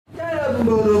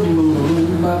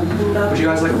Would you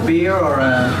guys like a beer or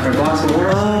a glass of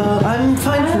water? I'm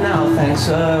fine for now, thanks.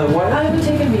 Why not? I would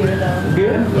take a beer though.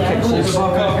 Beer? Yeah. Okay, cool. So,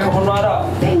 come on right up.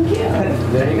 Thank you.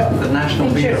 There you go. The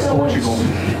national beer of Portugal.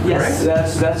 Yes,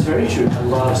 that's very true. A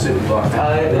lot of superbar.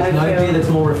 There's no beer that's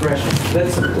more refreshing.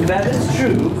 That is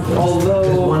true. Although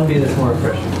there's one beer that's more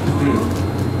refreshing.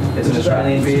 It's an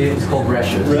Australian beer. It's called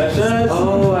Rashers. Rashers?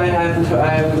 Oh, I haven't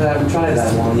tried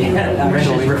that one. Yeah,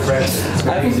 Rashers refresh. It's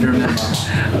very easy to remember.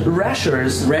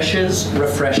 Rashers. Reshes,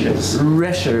 refreshes.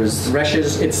 Rashers.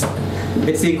 Reshes, it's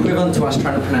the equivalent to us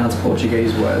trying to pronounce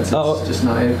Portuguese words. It's just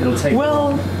not, it'll take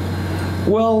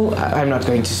Well, I'm not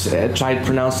going to try to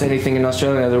pronounce anything in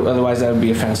Australian, otherwise that would be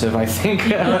offensive, I think.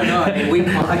 No, I mean,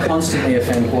 I constantly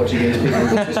offend Portuguese people.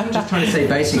 Just trying to say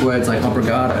basic words like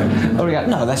obrigado. Obrigado.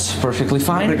 No, that's perfectly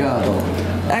fine. Obrigado.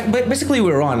 But basically,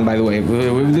 we're on, by the way.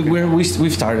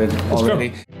 We've started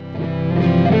already.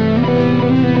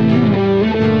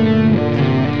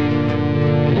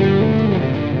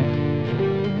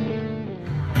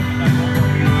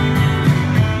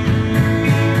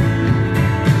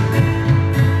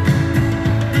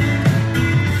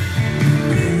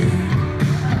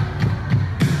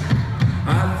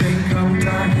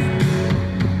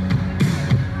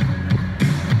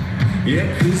 Yeah,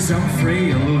 'cause I'm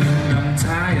frail and I'm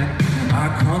tired. I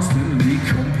constantly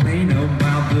complain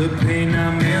about the pain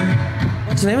I'm in.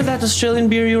 What's the name of that Australian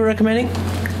beer you were recommending?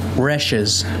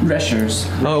 Reshes. Rashers.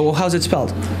 Oh, how's it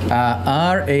spelled?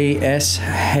 R-A-S-H-E-S.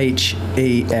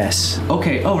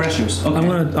 Okay. Oh, Rashers. Okay.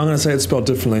 I'm gonna say it's spelled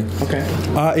differently. Okay.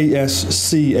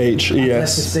 Resches.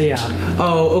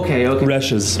 Oh, okay.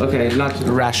 Rashes. Okay, not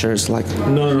rashers, like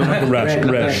No, not rash.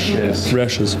 Rash.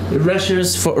 Rashes.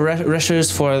 Rashes.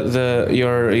 rashers for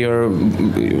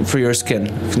your skin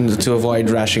to avoid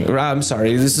rashing. I'm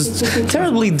sorry, this is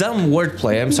terribly dumb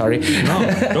wordplay. I'm sorry. No,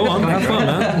 go on, have fun,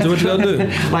 man. Do what you gotta do.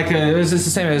 Like it's the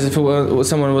same as if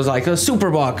someone was like a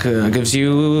Superbock gives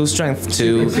you strength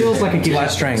to. It feels like it gives you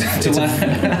strength. It's a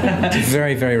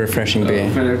very, very refreshing beer.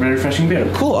 Very, very refreshing beer.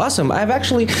 Cool, awesome. I've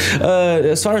actually,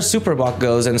 as far as Superbock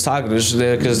goes and Sagres,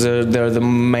 because they're the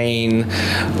main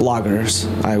lagers,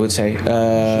 I would say,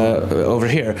 over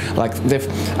here. Like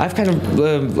I've kind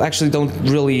of actually don't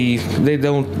really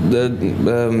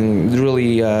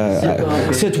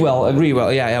sit well, agree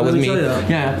well. Yeah, with me.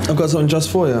 Yeah. I've got something just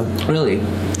for you. Really?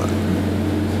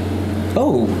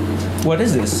 Oh, what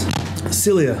is this?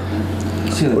 Cilia,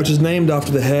 which is named after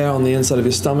the hair on the inside of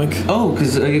your stomach. Oh,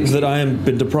 because that I am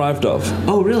been deprived of.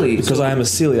 Oh, really? Because I am a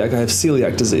celiac. I have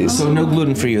celiac disease. So no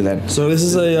gluten for you then. So this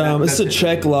is a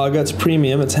Czech lager. It's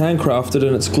premium. It's handcrafted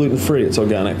and it's gluten free. It's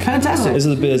organic. Fantastic. These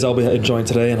are the beers I'll be enjoying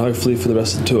today and hopefully for the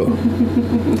rest of the tour.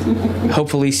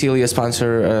 Hopefully, Celia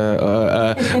sponsor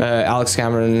Alex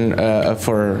Cameron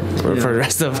for the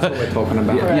rest of That's what we're talking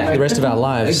about. The rest of our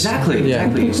lives.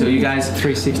 Exactly. So you guys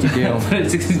 360 deal.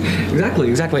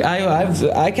 exactly. I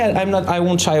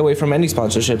won't shy away from any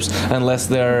sponsorships unless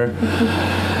they're.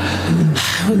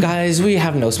 Guys, we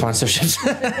have no sponsorships.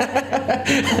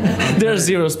 There's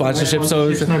zero sponsorships, so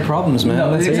there's no problems, man.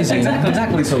 No, That's easy.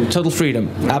 exactly. So total freedom,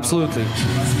 absolutely.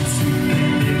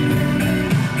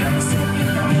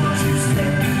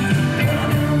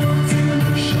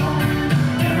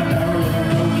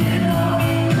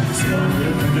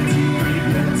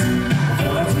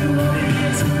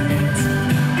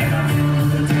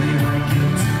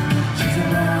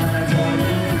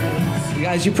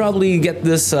 Guys, you probably get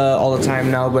this all the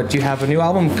time now, but you have a new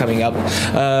album coming up,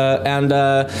 and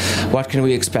what can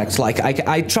we expect? Like,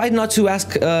 I tried not to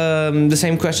ask the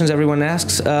same questions everyone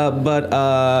asks, but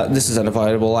this is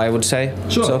unavoidable, I would say.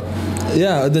 Sure. So.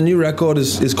 Yeah, the new record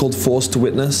is called Forced to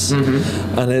Witness,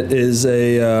 and it is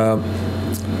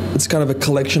it's kind of a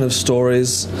collection of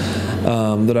stories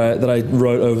that I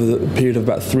wrote over the period of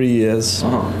about 3 years,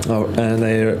 and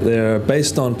they're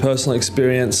based on personal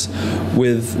experience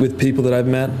with people that I've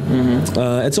met.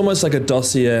 It's almost like a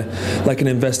dossier, like an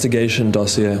investigation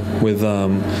dossier with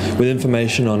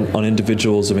information on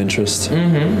individuals of interest.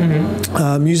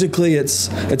 Musically,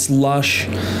 it's lush.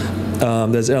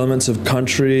 There's elements of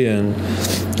country and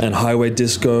highway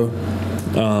disco.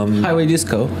 Highway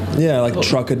disco. Yeah, like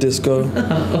trucker disco.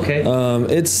 Okay.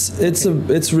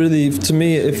 It's really, to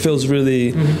me, it feels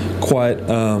really quite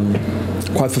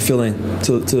fulfilling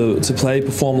to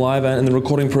perform live, and the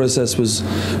recording process was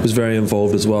very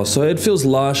involved as well. So it feels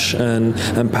lush and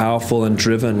powerful and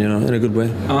driven, in a good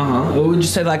way. Would you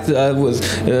say like with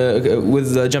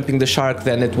Jumping the Shark,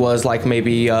 then it was like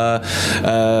maybe 4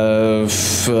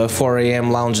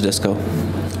 a.m. lounge disco?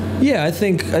 Yeah, I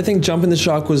think Jumping the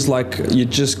Shark was like you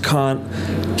just can't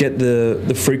get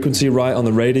the frequency right on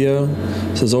the radio, so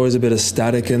there's always a bit of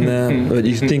static in there. But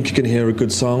you think you can hear a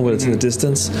good song, but it's in the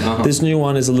distance. This new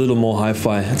one is a little more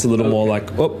hi-fi. It's a little more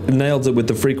like, oh, nailed it with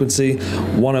the frequency,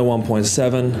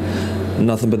 101.7.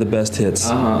 Nothing but the best hits.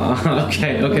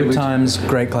 Okay. Good times,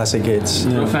 great classic hits.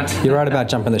 You're right about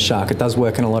Jumping the Shark. It does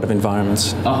work in a lot of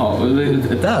environments. Oh,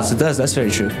 it does. It does. That's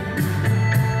very true.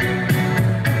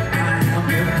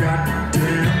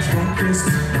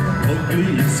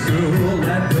 Ugliest girl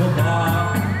at the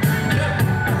bar.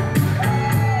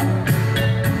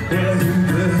 Well, who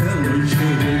the hell is you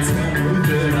to tell me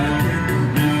that I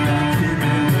can't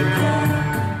in the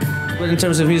car? But in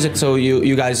terms of music, so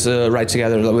you guys write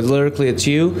together. With lyrically, it's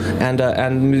you,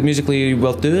 and musically, you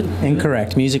both do it.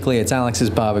 Incorrect. Musically, it's Alex's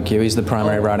Barbecue. He's the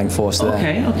primary writing force there.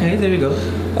 Okay, there you go.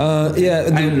 Yeah, I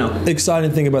didn't know.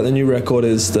 Exciting thing about the new record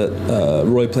is that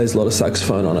Roy plays a lot of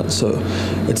saxophone on it, so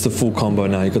it's the full combo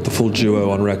now. You got the full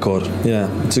duo on record. Yeah,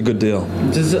 it's a good deal.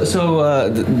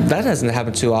 That hasn't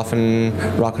happened too often.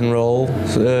 Rock and roll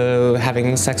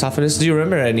having saxophonists. Do you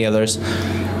remember any others?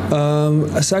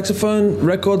 Saxophone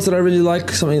records that I really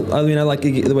like. I like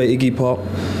the way Iggy Pop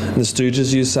and the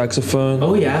Stooges use saxophone.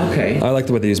 Oh yeah, okay. I like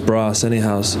the way they use brass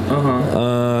anyhow.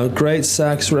 Great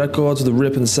sax records with a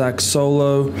rip and sax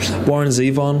solo. Warren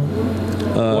Zevon.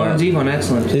 Warren Zevon,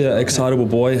 excellent. Yeah, Excitable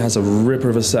Boy has a ripper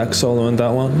of a sax solo in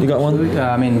that one. You got one?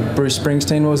 Bruce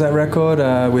Springsteen, what was that record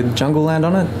with Jungle Land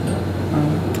on it?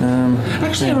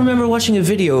 Actually, I remember watching a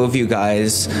video of you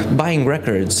guys buying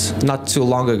records not too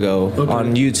long ago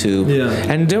on YouTube. Yeah.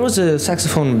 And there was a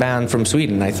saxophone band from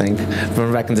Sweden, I think,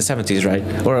 from back in the 70s, right?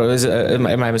 Or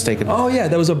am I mistaken? Oh yeah,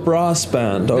 there was a brass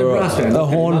band or brass band. a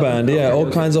horn band. Yeah, all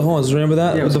kinds of horns. Remember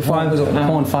that? Yeah, it was a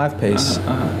horn five-piece.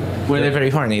 Were they very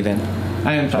horny then?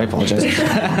 I apologize.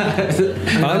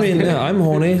 I'm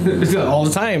horny all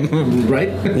the time,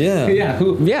 right? Yeah.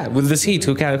 Yeah. With this heat,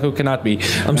 who cannot be?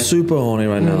 I'm super horny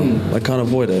right now. I can't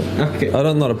avoid it. Okay.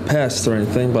 I'm not a pest or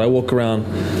anything, but I walk around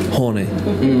horny.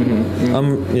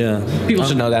 People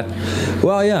should know that.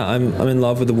 Well, yeah, I'm in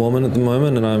love with a woman at the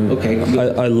moment, and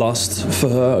I lust for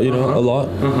her, a lot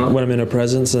when I'm in her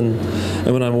presence, and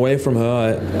when I'm away from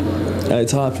her,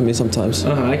 it's hard for me sometimes.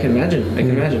 I can imagine.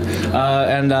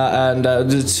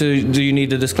 So do you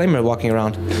need a disclaimer walking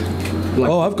around?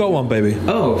 I've got one, baby.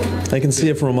 Oh. I can see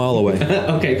it from a mile away.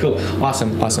 Okay, cool.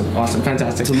 Awesome,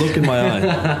 fantastic. It's a look in my eye.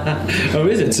 Oh,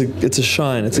 is it? It's a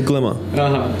shine. It's a glimmer.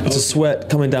 It's a sweat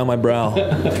coming down my brow.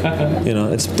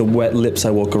 It's the wet lips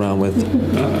I walk around with.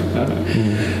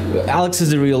 Alex is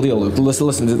the real deal.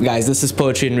 Listen, guys. This is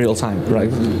poetry in real time,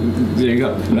 right? There you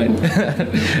go. Right.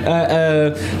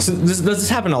 So does this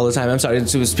happen all the time? I'm sorry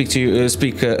to speak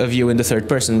of you in the third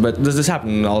person, but does this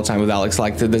happen all the time with Alex?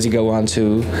 Like, does he go on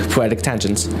to poetic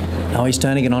tangents? Oh, he's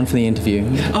turning it on for the interview.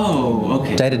 Oh,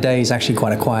 okay. Day to day, he's actually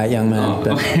quite a quiet young man.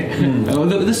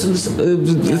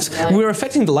 We're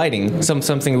affecting the lighting.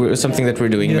 Something that we're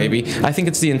doing. Maybe. I think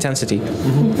it's the intensity.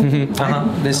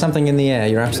 There's something in the air.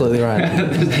 You're absolutely right.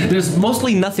 There's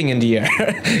mostly nothing in the air.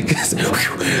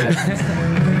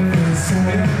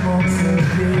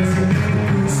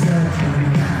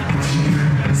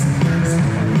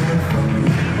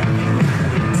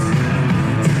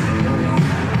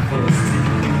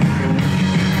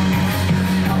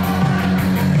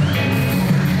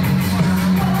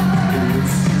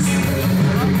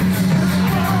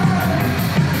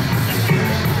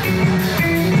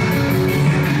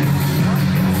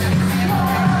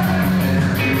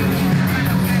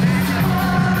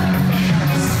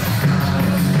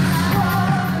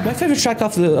 My favorite track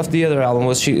off the other album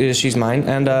was She's Mine,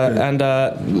 and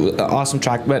awesome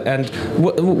track. But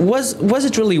was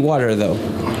it really water though?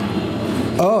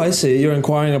 Oh, I see. You're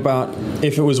inquiring about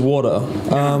if it was water.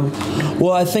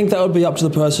 Well, I think that would be up to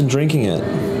the person drinking it.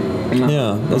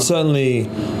 Yeah, but certainly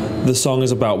the song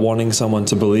is about wanting someone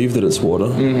to believe that it's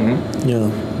water. Yeah.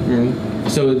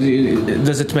 So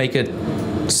does it make it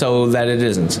so that it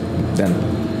isn't then?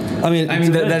 I mean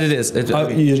that it is.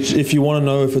 If you want to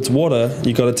know if it's water,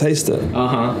 you got to taste it.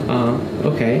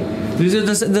 Okay.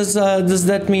 Does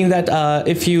that mean that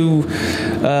if you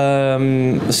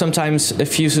sometimes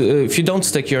if you don't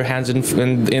stick your hands in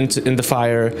the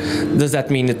fire, does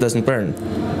that mean it doesn't burn?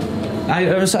 I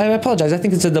apologize. I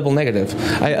think it's a double negative.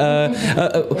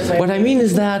 What I mean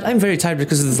is that I'm very tired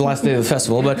because it's the last day of the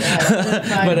festival. But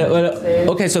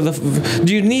okay. So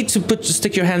do you need to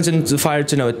stick your hands into the fire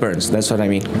to know it burns? That's what I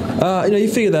mean. You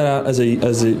figure that out as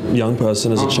a young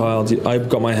person, as a child. I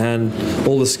got my hand,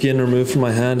 all the skin removed from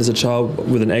my hand as a child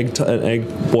with an egg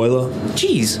boiler.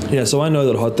 Jeez. Yeah, so I know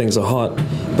that hot things are hot,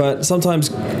 but sometimes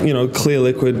clear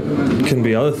liquid can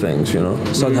be other things. It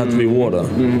doesn't have to be water.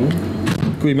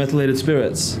 Could be methylated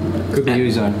spirits. Could be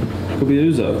ouzo. Could be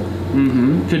ouzo.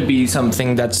 Could be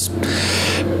something that's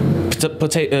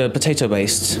potato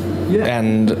based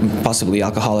and possibly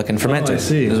alcoholic and fermented. I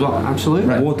see. As well. Absolutely.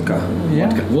 Right. Vodka. Yeah.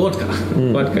 Vodka.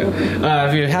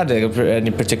 Have you had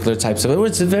any particular types of it?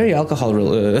 It's a very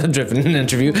alcohol-driven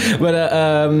interview. But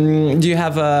do you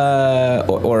have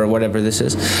or whatever this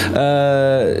is?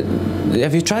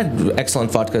 Have you tried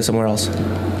excellent vodka somewhere else?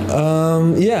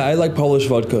 Yeah, I like Polish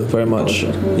vodka very much.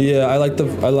 Yeah,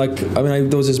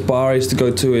 there was this bar I used to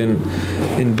go to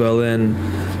in Berlin,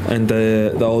 and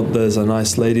there's a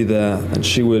nice lady there, and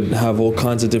she would have all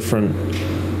kinds of different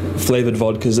flavored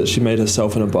vodkas that she made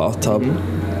herself in a bathtub.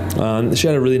 And she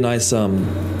had a really nice, I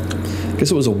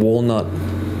guess it was a walnut.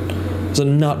 It was a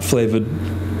nut flavored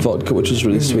vodka, which was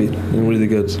really sweet and really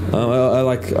good. I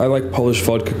like Polish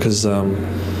vodka because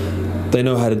they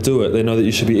know how to do it. They know that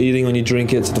you should be eating when you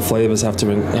drink it, so the flavors have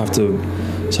to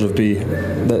sort of be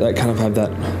that kind of have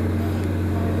that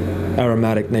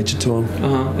aromatic nature to them.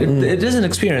 It is an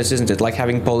experience, isn't it? Like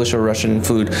having Polish or Russian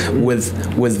food with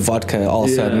vodka all of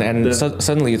a sudden, and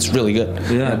suddenly it's really good.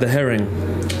 Yeah, the herring.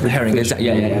 The herring,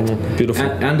 yeah. Beautiful.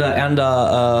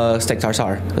 And steak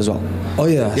tartare as well. Oh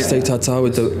yeah, steak tartare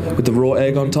with the raw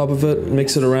egg on top of it.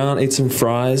 Mix it around. Eat some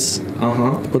fries.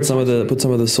 Put some of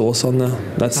the sauce on there.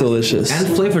 That's delicious. And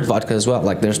flavored vodka as well.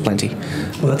 Like there's plenty.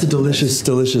 Well, that's a delicious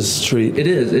treat. It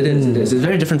is. It's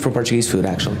very different from Portuguese food,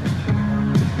 actually.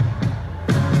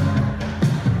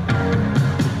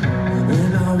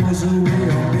 When I was away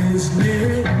on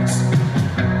business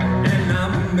and I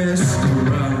messed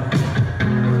around,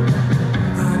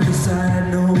 I guess I had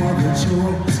no other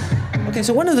choice. Okay,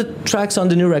 so one of the tracks on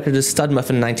the new record is Stud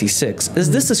Muffin 96. Is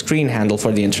this a screen handle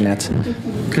for the internet?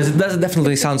 Because it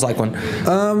definitely sounds like one.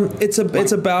 It's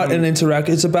about an interact.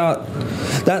 It's about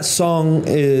that song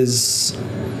is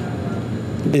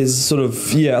sort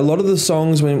of a lot of the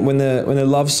songs when they're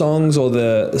love songs or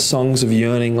the songs of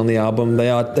yearning on the album,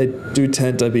 they do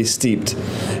tend to be steeped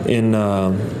in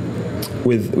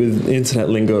with internet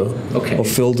lingo or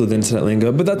filled with internet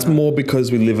lingo, but that's more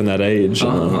because we live in that age.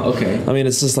 Okay. I mean,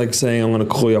 it's just like saying I'm going to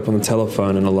call you up on the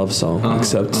telephone in a love song,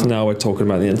 except now we're talking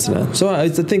about the internet. So I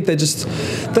think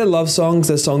they're love songs.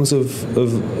 They're songs of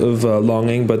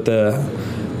longing, but they're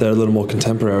a little more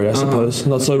contemporary, I suppose.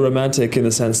 Not so romantic in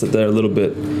the sense that they're a little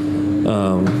bit.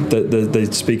 They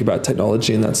speak about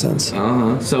technology in that sense.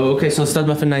 So Stud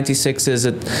Muffin 96 is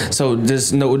it? So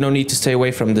there's no need to stay away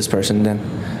from this person then.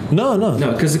 No,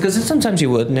 because sometimes you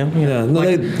would, no. Yeah,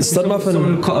 no. Stud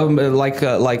Muffin, like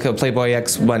a Playboy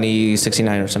X Bunny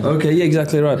 69 or something. Okay, yeah,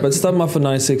 exactly right. But Stud Muffin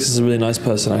 96 is a really nice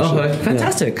person, actually. Oh,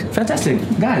 fantastic,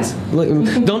 guys.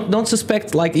 Don't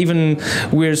suspect like even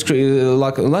weird,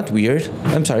 like not weird.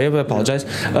 I'm sorry, I apologize.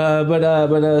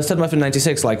 But Stud Muffin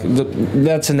 96, like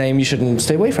that's a name you shouldn't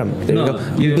stay away from. There you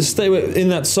go. But stay away in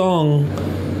that song.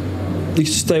 You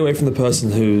should stay away from the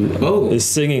person who is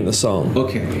singing the song.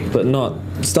 Okay. But not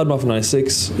Stud Muffin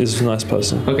 96 is a nice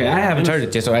person. Okay, I haven't heard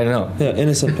it yet, so I don't know. Yeah,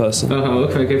 innocent person.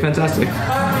 Okay, fantastic.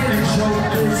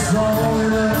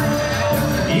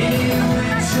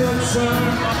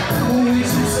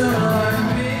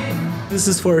 This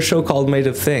is for a show called Made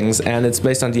of Things, and it's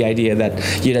based on the idea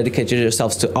that you dedicate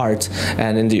yourselves to art,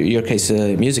 and in your case,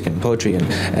 music and poetry,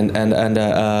 and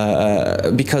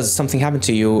because something happened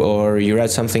to you, or you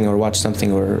read something, or watched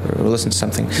something, or listened to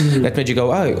something that made you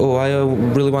go, I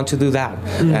really want to do that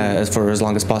for as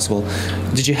long as possible.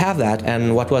 Did you have that,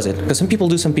 and what was it? Because some people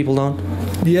do, some people don't.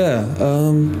 Yeah,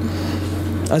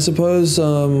 I suppose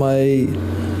my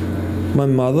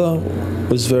mother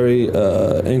was very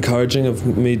encouraging of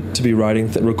me to be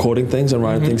recording things and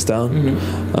writing things down.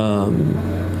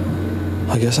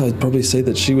 I guess I'd probably say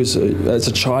that she was, as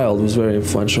a child, was very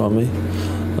influential on me.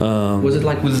 Was it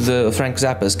like with the Frank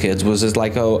Zappa's kids? Was it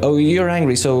like, oh, you're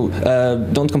angry, so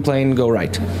don't complain, go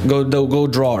write, go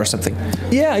draw or something?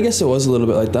 Yeah, I guess it was a little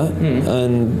bit like that.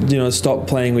 And stop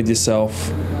playing with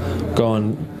yourself. Go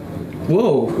on.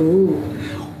 Whoa. Ooh.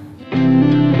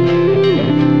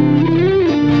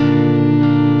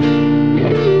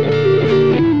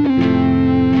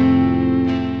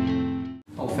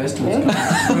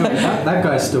 That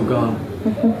guy guy's still gone.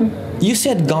 You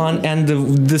said gone, and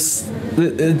just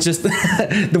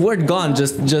the word gone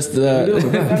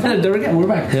we're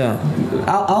back. Yeah.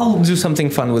 I'll do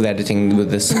something fun with editing with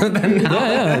this.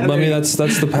 Yeah. I mean, that's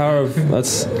the power of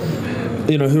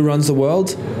who runs the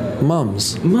world?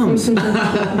 Mums. Do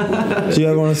you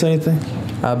ever want to say anything?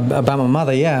 About my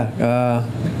mother, yeah.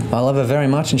 I love her very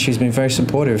much, and she's been very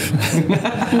supportive.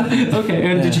 Okay,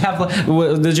 and did you have?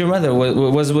 Did your mother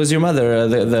was your mother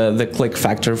the click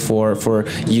factor for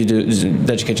you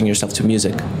dedicating yourself to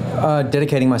music?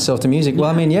 Dedicating myself to music. Well,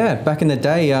 I mean, yeah. Back in the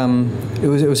day, it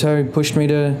was her who pushed me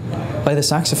to play the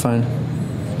saxophone.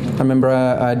 I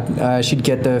remember she'd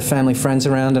get the family friends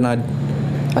around, and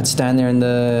I'd stand there in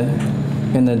the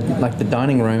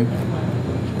dining room.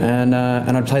 And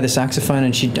I'd play the saxophone,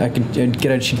 and she'd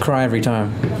cry every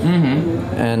time.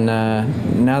 Mm-hmm. And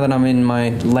now that I'm in my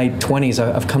late 20s,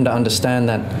 I've come to understand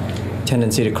that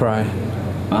tendency to cry.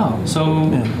 Wow. So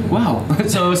wow.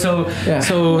 So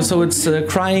it's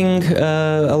crying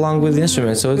along with the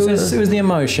instrument. So it was the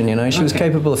emotion, She was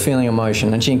capable of feeling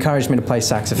emotion, and she encouraged me to play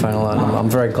saxophone a lot. And I'm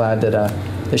very glad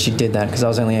that she did that, because I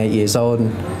was only 8 years old.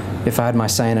 And if I had my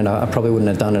say in it, I probably wouldn't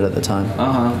have done it at the time.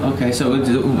 Okay. So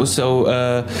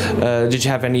did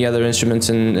you have any other instruments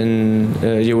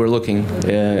you were looking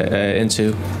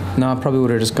into? No, I probably would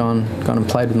have just gone and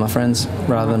played with my friends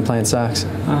rather than playing sax.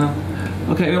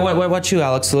 Okay. What about you,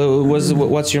 Alex?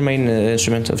 What's your main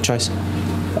instrument of choice?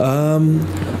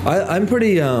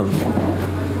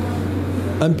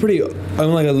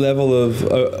 I'm like a level of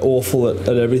awful at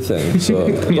everything.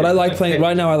 So, but I like playing.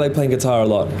 Right now, I like playing guitar a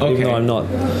lot, even though I'm not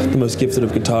the most gifted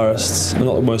of guitarists. I'm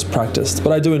not the most practiced,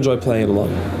 but I do enjoy playing it a lot.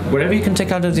 Whatever you can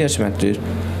take out of the instrument, dude.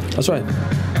 That's right.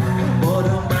 But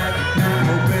I'm back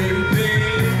now, baby.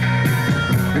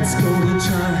 Let's go to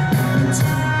Chinatown.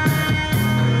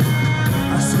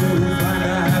 I swear we'll find a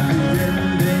happy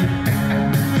ending.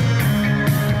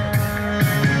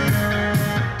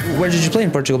 Where did you play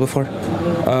in Portugal before?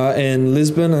 In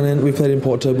Lisbon, and then we played in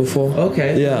Porto before.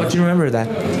 Okay. Yeah. What do you remember of that?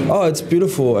 Oh, it's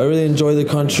beautiful. I really enjoy the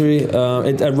country.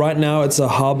 Right now, it's a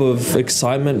hub of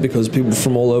excitement because people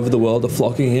from all over the world are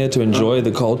flocking here to enjoy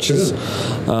the cultures.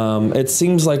 It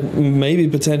seems like maybe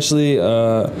potentially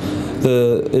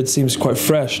it seems quite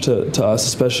fresh to us,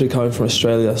 especially coming from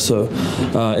Australia. So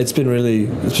it's been really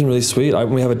sweet.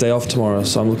 We have a day off tomorrow,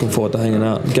 so I'm looking forward to hanging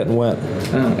out and getting wet.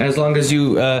 As long as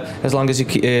you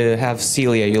have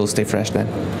celia, you'll stay fresh then.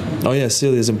 Oh yeah,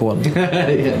 celia is important. Yeah,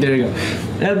 there you go.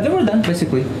 Then we're done,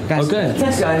 basically. Guys. Okay.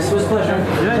 Thanks, guys. It was a pleasure.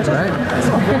 Yeah, it's all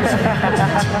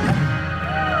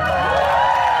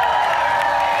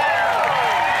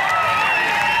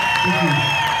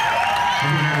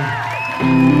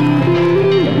right.